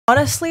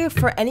Honestly,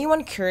 for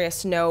anyone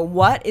curious to know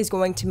what is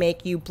going to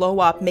make you blow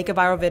up, make a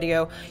viral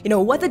video, you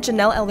know, what did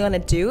Janelle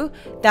Eliana do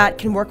that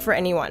can work for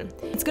anyone?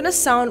 It's gonna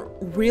sound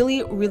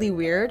really, really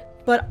weird,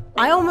 but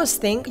I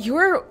almost think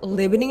you're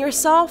limiting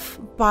yourself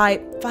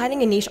by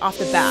finding a niche off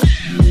the bat.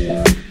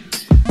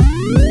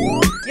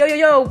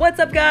 Yo, what's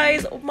up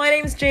guys? My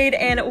name is Jade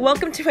and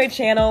welcome to my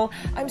channel.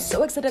 I'm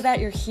so excited that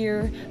you're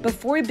here.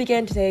 Before we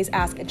begin today's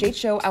Ask a Jade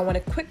show, I want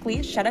to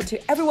quickly shout out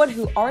to everyone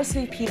who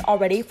RSVP'd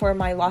already for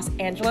my Los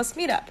Angeles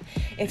meetup.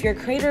 If you're a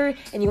creator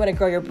and you want to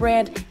grow your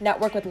brand,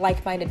 network with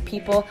like-minded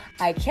people,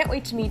 I can't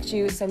wait to meet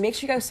you, so make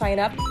sure you go sign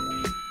up.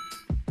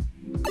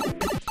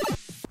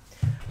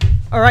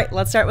 All right,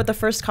 let's start with the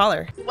first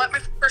caller. What my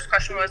first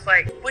question was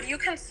like, would you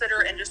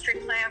consider industry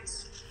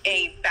plants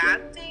a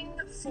bad thing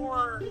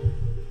for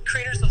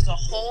creators as a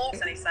whole?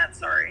 Makes any sense?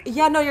 Sorry.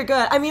 Yeah, no, you're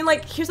good. I mean,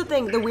 like, here's the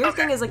thing. The weird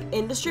thing is, like,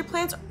 industry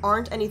plants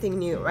aren't anything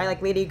new, right?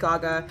 Like Lady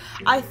Gaga.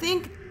 I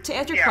think, to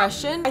answer your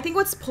question, I think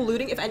what's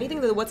polluting, if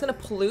anything, what's gonna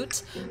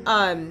pollute,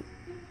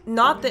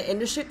 not the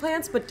industry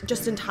plants, but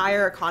just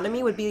entire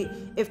economy would be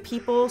if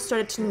people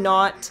started to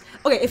not,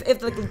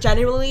 if like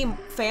generally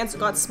fans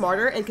got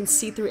smarter and can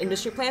see through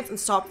industry plants and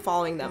stop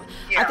following them.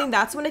 I think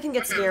that's when it can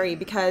get scary,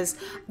 because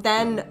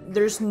then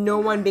there's no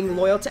one being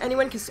loyal to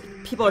anyone because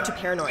people are too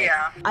paranoid.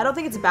 I don't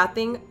think it's a bad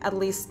thing, at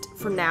least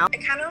for now.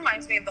 It kind of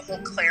reminds me of the whole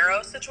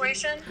Claro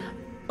situation.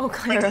 Oh,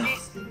 Claro. Like,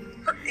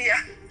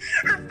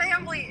 her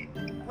family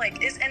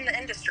like is in the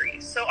industry,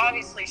 so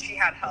obviously she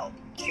had help.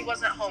 She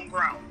wasn't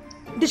homegrown.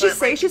 Did she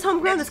say she's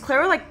homegrown? Does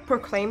Clara like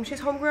proclaim she's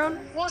homegrown?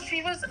 Well,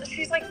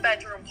 she's like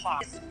bedroom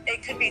pop.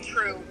 It could be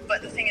true,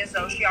 but the thing is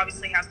though, she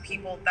obviously has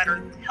people that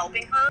are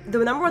helping her. The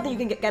number one thing you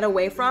can get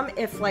away from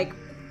if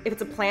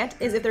it's a plant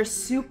is if they're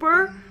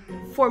super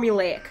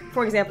formulaic.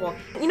 For example,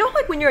 you know,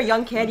 like when you're a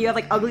young kid, you have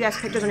like ugly ass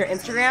pictures on your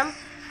Instagram.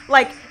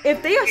 Like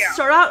if they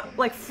start out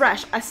like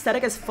fresh,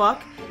 aesthetic as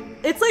fuck,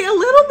 it's like a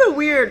little bit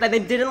weird that they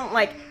didn't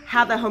like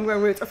have that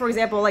homegrown roots. Or for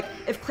example, like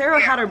if Clara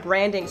had her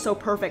branding so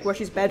perfect where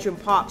she's bedroom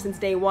pop since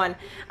day one,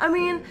 I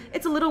mean,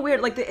 it's a little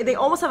weird. Like they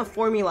almost have a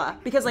formula,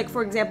 because like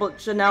for example,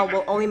 Janelle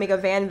will only make a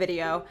van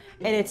video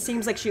and it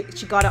seems like she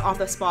got it off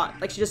the spot.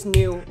 Like she just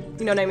knew,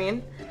 you know what I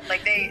mean?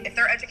 Like if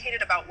they're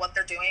educated about what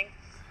they're doing,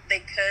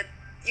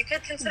 you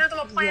could consider them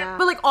a plant. Yeah.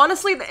 But like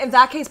honestly, in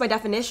that case, by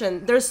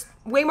definition, there's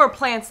way more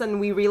plants than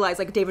we realize.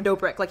 Like David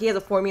Dobrik, like he has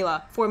a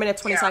formula, 4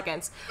 minutes, 20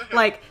 seconds.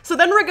 Like, so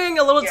then we're going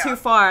a little too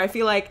far, I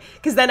feel like,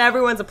 because then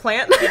everyone's a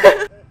plant.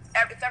 If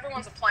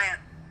everyone's a plant,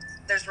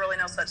 there's really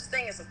no such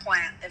thing as a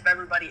plant if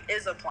everybody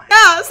is a plant.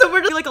 Yeah, so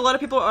we're just like, a lot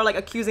of people are like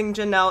accusing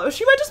Janelle. Oh,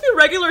 she might just be a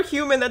regular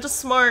human that's just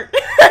smart.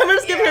 We're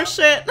just giving her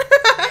shit.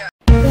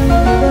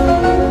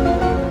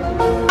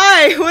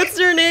 Hi, what's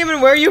your name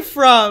and where are you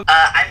from?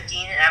 I'm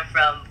Dean and I'm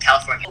from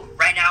California.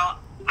 Right now,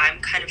 I'm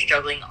kind of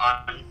struggling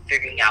on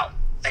figuring out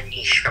a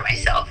niche for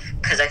myself,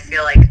 because I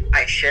feel like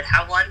I should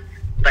have one,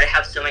 but I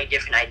have so many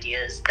different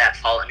ideas that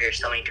fall under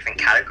so many different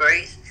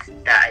categories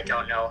that I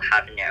don't know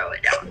how to narrow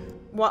it down.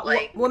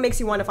 What makes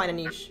you want to find a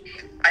niche?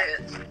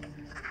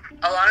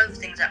 A lot of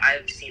things that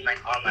I've seen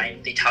like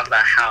online, they talk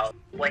about how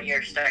when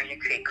you're starting to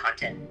create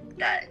content,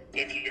 that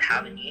if you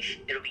have a niche,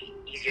 it'll be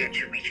easier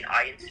to reach an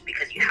audience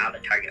because you have a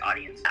target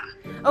audience.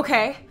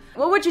 Okay,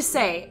 what would you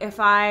say if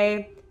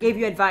I gave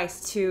you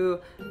advice to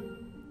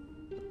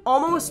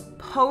almost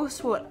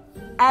post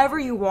whatever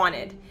you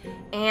wanted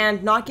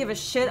and not give a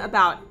shit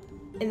about,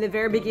 in the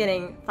very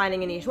beginning,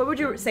 finding a niche? What would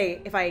you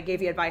say if I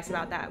gave you advice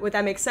about that? Would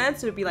that make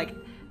sense? Or would it be like,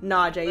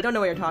 nah, Jay, you don't know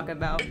what you're talking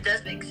about? It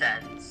does make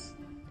sense.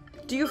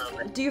 Do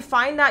you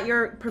find that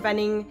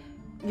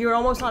you're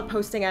almost not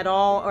posting at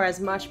all or as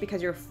much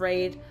because you're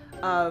afraid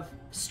of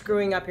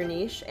screwing up your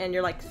niche and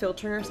you're like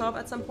filtering yourself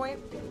at some point?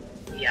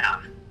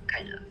 Yeah,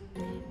 kind of.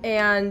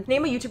 And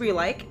name a YouTuber you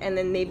like and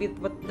then maybe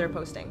what they're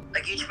posting.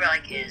 Like YouTuber I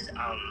like is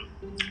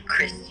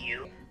Chris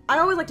Yu. I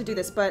always like to do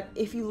this, but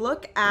if you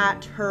look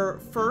at her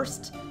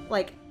first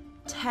like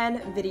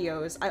 10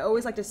 videos, I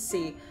always like to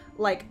see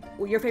like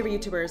your favorite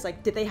YouTubers,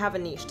 like did they have a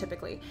niche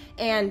typically?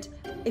 And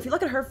if you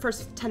look at her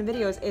first 10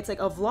 videos, it's like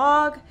a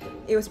vlog,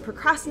 it was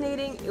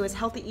procrastinating, it was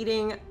healthy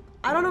eating.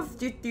 I don't know if,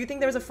 do you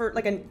think there was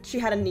she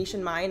had a niche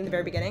in mind in the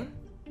very beginning?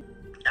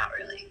 Not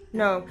really.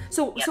 No.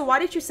 So why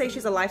did you say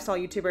she's a lifestyle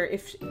YouTuber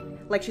if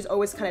like she's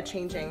always kind of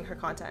changing her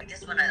content?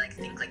 Just when I like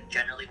think like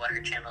generally what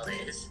her channel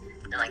is,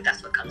 then like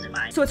that's what comes in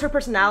mind. So it's her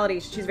personality.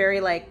 She's very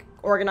like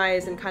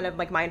organized and kind of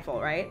like mindful,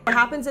 right? What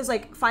happens is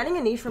like finding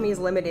a niche for me is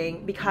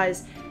limiting,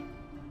 because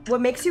what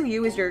makes you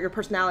you is your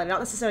personality, not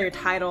necessarily your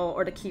title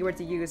or the keywords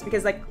you use.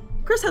 Because like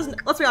Chris has,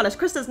 let's be honest,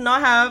 Chris does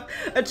not have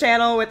a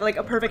channel with like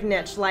a perfect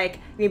niche like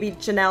maybe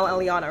Janelle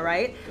Eliana,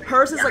 right?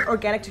 Hers is like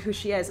organic to who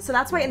she is. So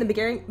that's why in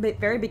the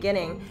very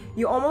beginning,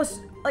 you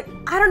almost like,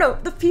 I don't know,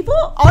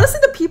 honestly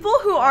the people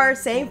who are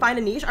saying find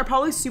a niche are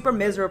probably super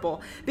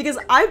miserable, because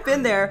I've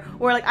been there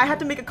where like I had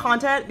to make a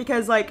content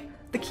because like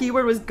the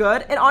keyword was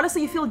good, and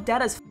honestly you feel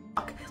dead as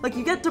fuck. Like,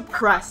 you get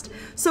depressed.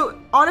 So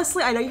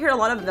honestly, I know you hear a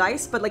lot of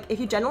advice, but like if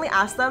you generally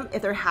ask them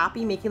if they're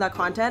happy making that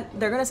content,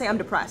 they're gonna say I'm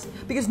depressed,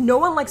 because no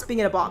one likes being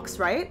in a box,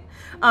 right?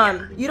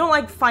 You don't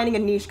like finding a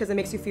niche because it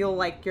makes you feel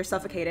like you're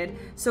suffocated.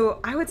 So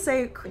I would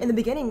say in the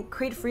beginning,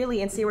 create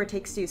freely and see where it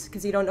takes you,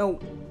 because you don't know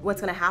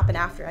what's gonna happen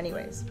after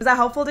anyways. Is that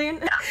helpful, Dean?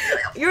 Yeah,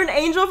 really helpful. You're an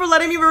angel for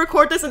letting me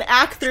record this and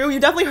act through. You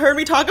definitely heard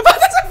me talk about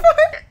this before.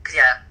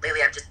 Yeah,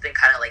 lately I've just been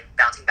kind of like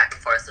bouncing back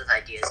and forth with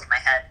ideas in my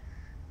head.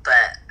 But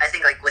I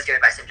think like with your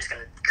advice, I'm just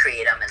gonna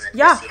create them and then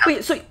just see how.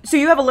 Wait, so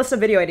you have a list of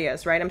video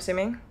ideas, right? I'm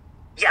assuming.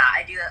 Yeah,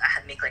 I do. I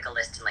had to make like a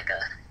list and like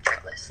a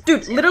checklist.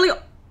 Dude, literally,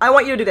 I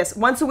want you to do this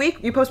once a week.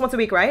 You post once a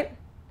week, right?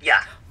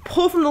 Yeah.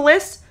 Pull from the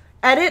list,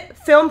 edit,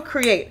 film,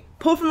 create.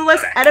 Pull from the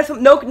list, edit,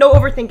 film, no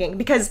overthinking,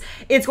 because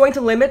it's going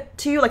to limit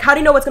to you. Like, how do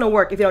you know what's gonna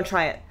work if you don't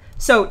try it?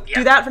 So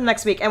do that for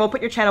next week, and we'll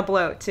put your channel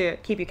below to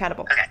keep you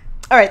accountable. Okay.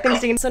 All right,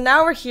 thanks, Dean. So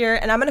now we're here,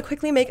 and I'm gonna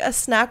quickly make a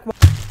snack.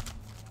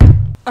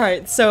 All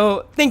right,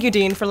 so thank you,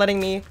 Dean, for letting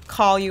me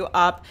call you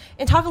up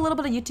and talk a little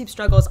bit of YouTube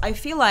struggles. I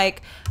feel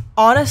like,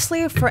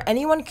 honestly, for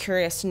anyone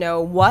curious to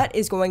know what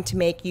is going to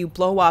make you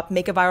blow up,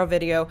 make a viral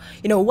video,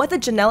 you know, what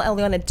did Janelle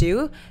Eliana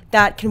do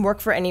that can work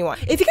for anyone?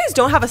 If you guys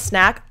don't have a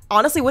snack,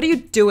 honestly, what are you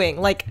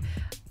doing? Like,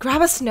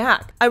 grab a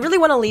snack. I really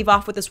want to leave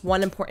off with this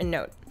one important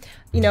note.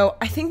 You know,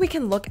 I think we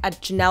can look at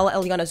Janelle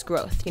Eliana's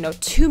growth, you know,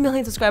 2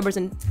 million subscribers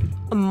in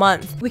a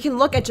month. We can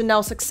look at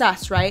Janelle's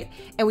success, right?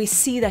 And we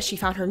see that she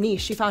found her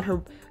niche. She found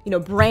her, you know,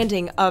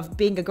 branding of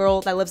being a girl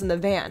that lives in the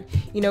van.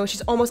 You know,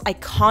 she's almost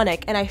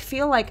iconic. And I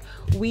feel like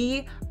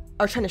we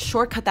are trying to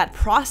shortcut that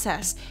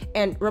process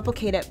and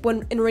replicate it,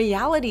 when in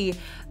reality,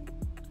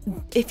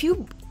 if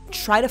you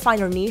try to find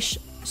your niche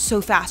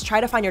so fast, try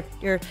to find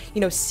your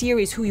you know,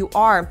 series, who you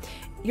are,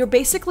 you're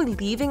basically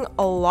leaving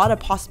a lot of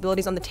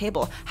possibilities on the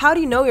table. How do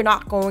you know you're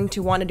not going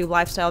to want to do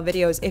lifestyle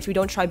videos if you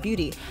don't try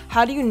beauty?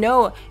 How do you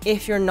know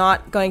if you're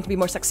not going to be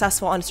more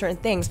successful on certain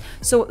things?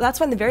 So that's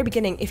why in the very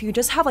beginning, if you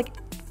just have like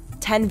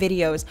 10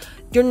 videos,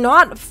 you're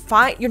not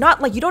fine. You're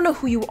not like, you don't know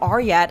who you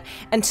are yet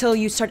until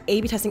you start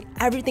A/B testing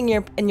everything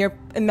in your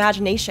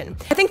imagination.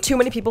 I think too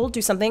many people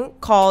do something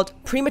called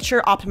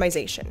premature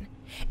optimization.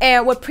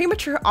 And what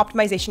premature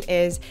optimization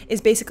is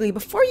basically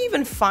before you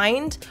even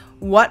find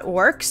what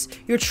works,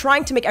 you're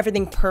trying to make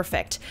everything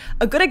perfect.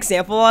 A good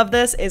example of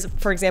this is,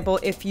 for example,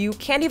 if you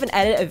can't even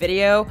edit a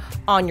video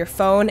on your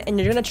phone and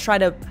you're gonna try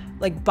to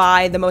like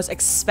buy the most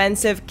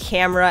expensive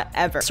camera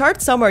ever.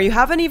 Start somewhere. You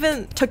haven't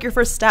even took your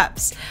first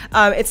steps.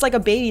 It's like a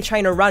baby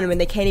trying to run when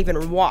they can't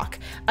even walk.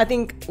 I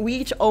think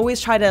we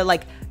always try to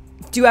like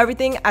do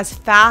everything as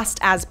fast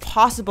as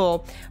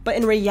possible, but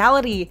in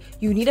reality,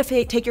 you need to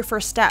take your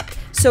first step.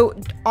 So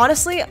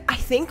honestly, I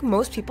think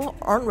most people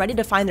aren't ready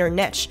to find their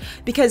niche,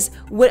 because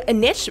what a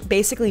niche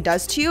basically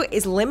does to you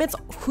is limits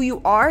who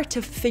you are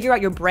to figure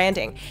out your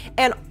branding.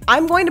 And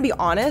I'm going to be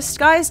honest,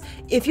 guys,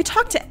 if you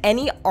talk to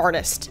any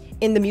artist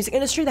in the music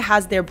industry that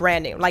has their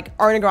branding, like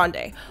Ariana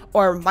Grande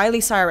or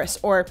Miley Cyrus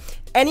or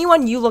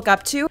anyone you look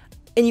up to,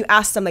 and you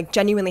ask them like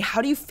genuinely,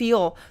 how do you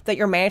feel that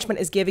your management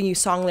is giving you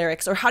song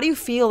lyrics? Or how do you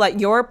feel that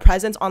your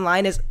presence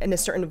online is in a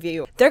certain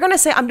view? They're gonna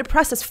say, I'm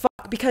depressed as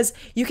fuck, because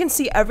you can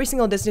see every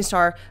single Disney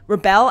star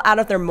rebel out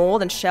of their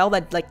mold and shell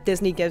that like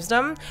Disney gives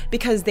them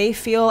because they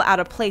feel out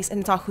of place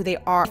and it's not who they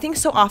are. I think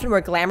so often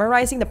we're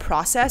glamorizing the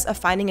process of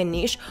finding a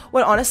niche,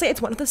 when honestly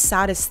it's one of the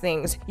saddest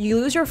things. You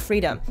lose your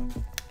freedom.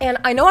 And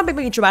I know I'm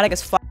maybe dramatic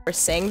as fuck for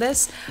saying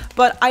this,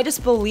 but I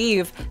just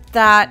believe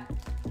that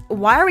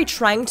why are we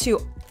trying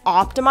to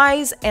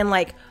optimize and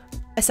like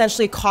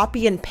essentially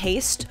copy and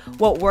paste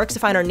what works to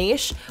find our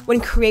niche, when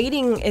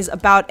creating is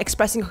about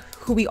expressing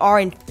who we are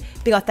and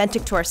being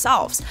authentic to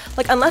ourselves?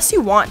 Like, unless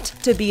you want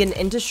to be an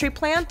industry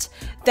plant,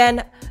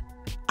 then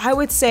I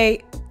would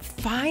say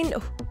find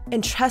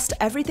and trust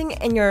everything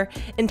in your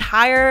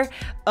entire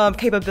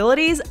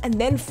capabilities, and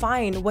then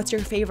find what's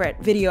your favorite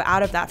video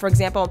out of that. For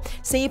example,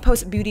 say you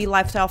post beauty,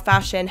 lifestyle,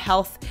 fashion,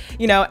 health,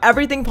 you know,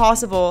 everything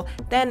possible.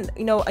 Then,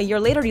 you know, a year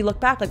later you look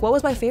back like, what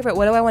was my favorite?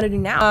 What do I want to do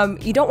now?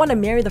 You don't want to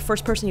marry the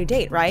first person you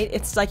date, right?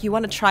 It's like you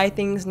want to try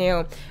things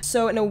new.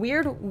 So in a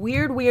weird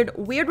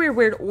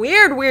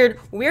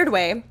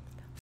way,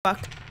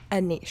 fuck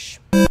a niche.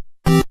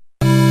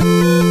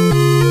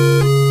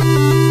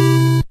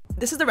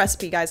 This is the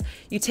recipe, guys.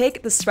 You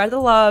take the Spread the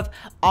Love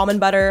almond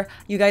butter.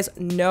 You guys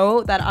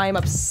know that I am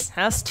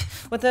obsessed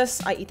with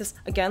this. I eat this,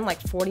 again,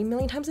 like 40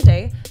 million times a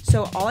day.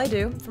 So all I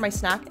do for my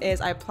snack is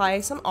I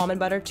apply some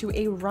almond butter to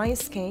a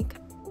rice cake.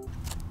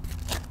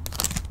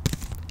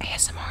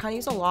 ASMR. I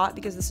use a lot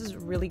because this is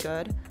really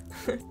good.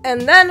 And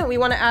then we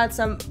want to add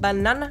some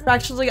banana.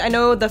 Actually, I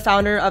know the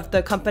founder of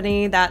the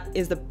company that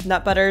is the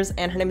Nut Butters,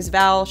 and her name is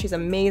Val. She's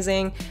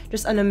amazing.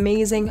 Just an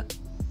amazing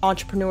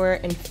entrepreneur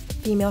and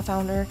female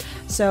founder.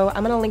 So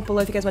I'm gonna link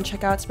below if you guys want to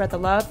check out Spread the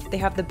Love. They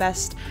have the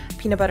best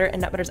peanut butter and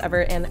nut butters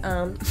ever, and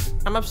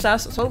I'm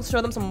obsessed. So let's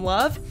show them some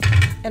love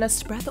and let's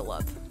spread the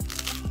love.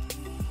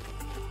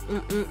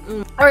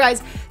 Alright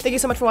guys, thank you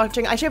so much for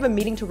watching. I actually have a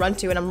meeting to run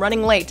to and I'm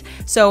running late.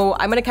 So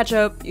I'm gonna catch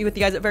up with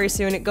you guys very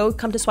soon. Go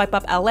come to Swipe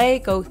Up LA,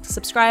 go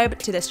subscribe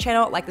to this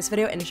channel, like this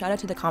video, and shout out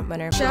to the comment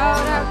winner.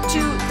 Shout out to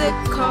the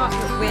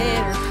comment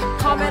winner.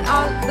 Comment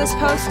on this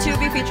post to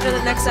be featured in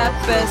the next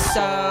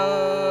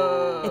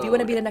episode. If you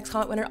want to be the next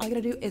comment winner, all you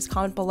gotta do is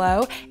comment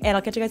below, and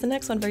I'll catch you guys in the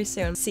next one very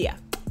soon. See ya.